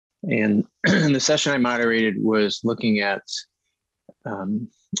And the session I moderated was looking at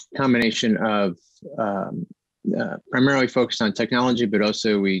combination of primarily focused on technology, but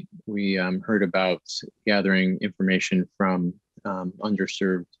also we heard about gathering information from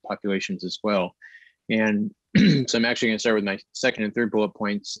underserved populations as well. And so I'm actually going to start with my second and third bullet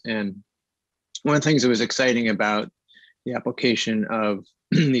points. And one of the things that was exciting about the application of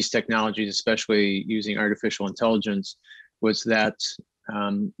these technologies, especially using artificial intelligence, was that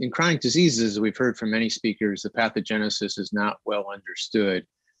in chronic diseases, we've heard from many speakers, the pathogenesis is not well understood.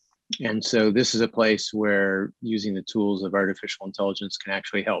 And so this is a place where using the tools of artificial intelligence can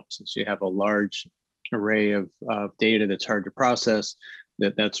actually help, since you have a large array of data that's hard to process.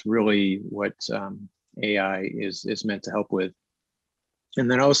 That's really what AI is meant to help with. And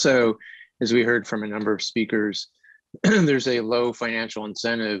then also, as we heard from a number of speakers, there's a low financial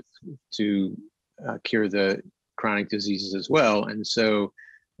incentive to cure the chronic diseases as well. And so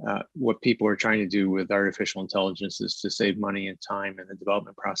what people are trying to do with artificial intelligence is to save money and time in the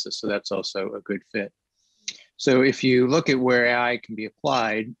development process. So that's also a good fit. So if you look at where AI can be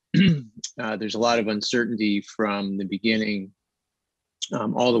applied, there's a lot of uncertainty from the beginning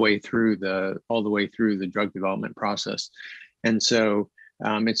all the way through the drug development process. And so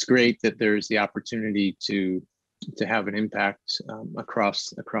it's great that there's the opportunity to have an impact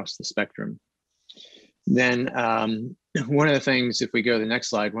across the spectrum. Then one of the things, if we go to the next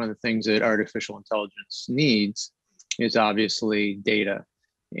slide, one of the things that artificial intelligence needs is obviously data.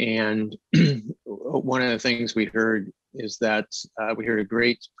 And one of the things we heard is that we heard a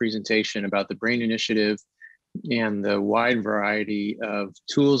great presentation about the Brain Initiative and the wide variety of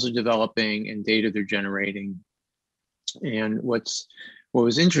tools they're developing and data they're generating. And what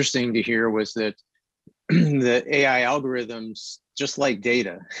was interesting to hear was that the AI algorithms just like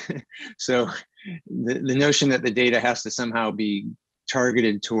data. So the notion that the data has to somehow be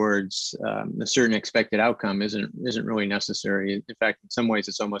targeted towards a certain expected outcome isn't really necessary. In fact, in some ways,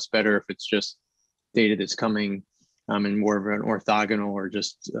 it's almost better if it's just data that's coming in more of an orthogonal or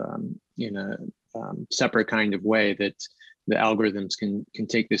just in a separate kind of way, that the algorithms can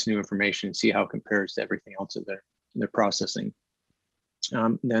take this new information and see how it compares to everything else that they're processing.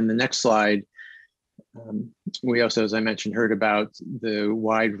 Then the next slide. We also, as I mentioned, heard about the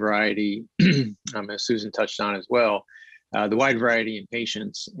wide variety, as Susan touched on as well, the wide variety in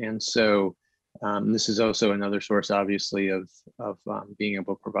patients. And so this is also another source, obviously, of being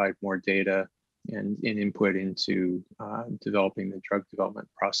able to provide more data and input into developing the drug development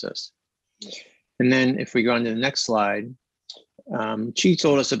process. And then if we go on to the next slide, Chi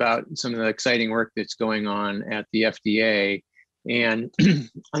told us about some of the exciting work that's going on at the FDA. And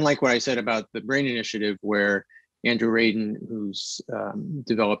unlike what I said about the Brain Initiative, where Andrew Radin, who's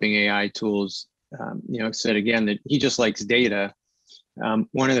developing AI tools, said again that he just likes data.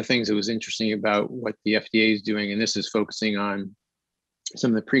 One of the things that was interesting about what the FDA is doing, and this is focusing on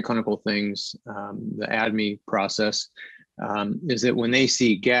some of the preclinical things, the ADME process, is that when they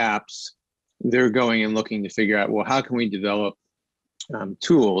see gaps, they're going and looking to figure out, well, how can we develop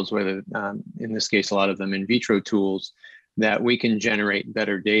tools, whether in this case, a lot of them in vitro tools, that we can generate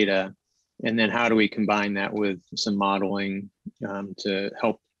better data, and then how do we combine that with some modeling to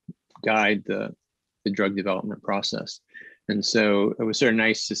help guide the drug development process. And so it was sort of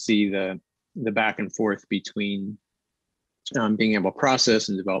nice to see the back and forth between being able to process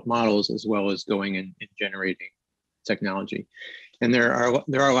and develop models, as well as going and generating technology. And there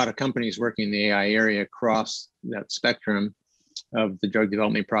are a lot of companies working in the AI area across that spectrum of the drug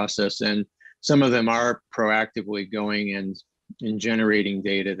development process, and some of them are proactively going and generating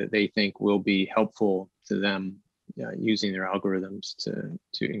data that they think will be helpful to them using their algorithms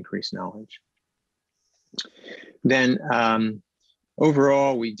to increase knowledge. Then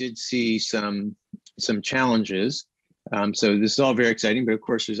overall, we did see some challenges. So this is all very exciting, but of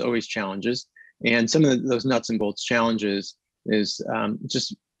course there's always challenges. And some of those nuts and bolts challenges is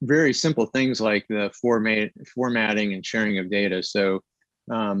just very simple things like the formatting and sharing of data. So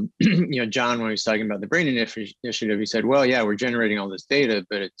John, when he was talking about the Brain Initiative, he said, well, yeah, we're generating all this data,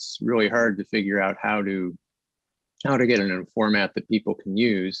 but it's really hard to figure out how to get it in a format that people can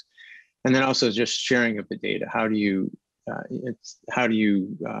use. And then also just sharing of the data. How do you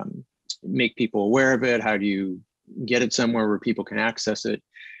make people aware of it? How do you get it somewhere where people can access it?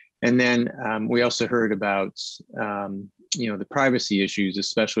 And then we also heard about the privacy issues,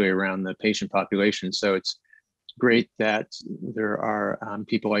 especially around the patient population. So it's great that there are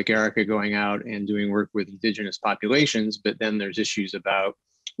people like Erica going out and doing work with indigenous populations, but then there's issues about,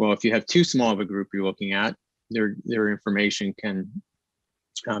 well, if you have too small of a group you're looking at, their information can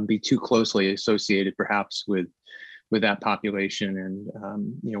be too closely associated perhaps with with that population, and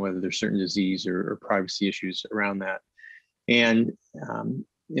you know, whether there's certain disease or privacy issues around that. And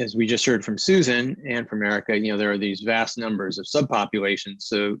as we just heard from Susan and from Erica, you know, there are these vast numbers of subpopulations.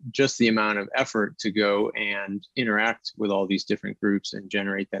 So just the amount of effort to go and interact with all these different groups and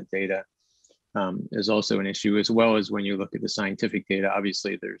generate that data is also an issue, as well as when you look at the scientific data.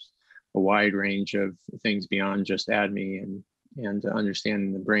 Obviously, there's a wide range of things beyond just ADME and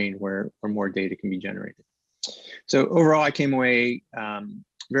understanding the brain where more data can be generated. So overall, I came away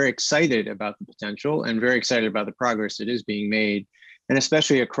very excited about the potential and very excited about the progress that is being made, and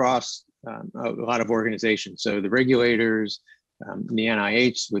especially across a lot of organizations. So the regulators, the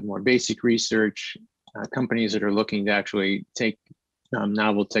NIH with more basic research, companies that are looking to actually take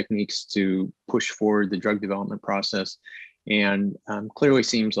novel techniques to push forward the drug development process. And clearly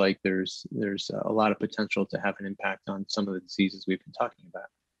seems like there's a lot of potential to have an impact on some of the diseases we've been talking about.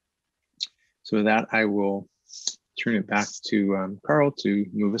 So with that, I will turn it back to Carl to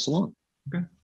move us along. Okay.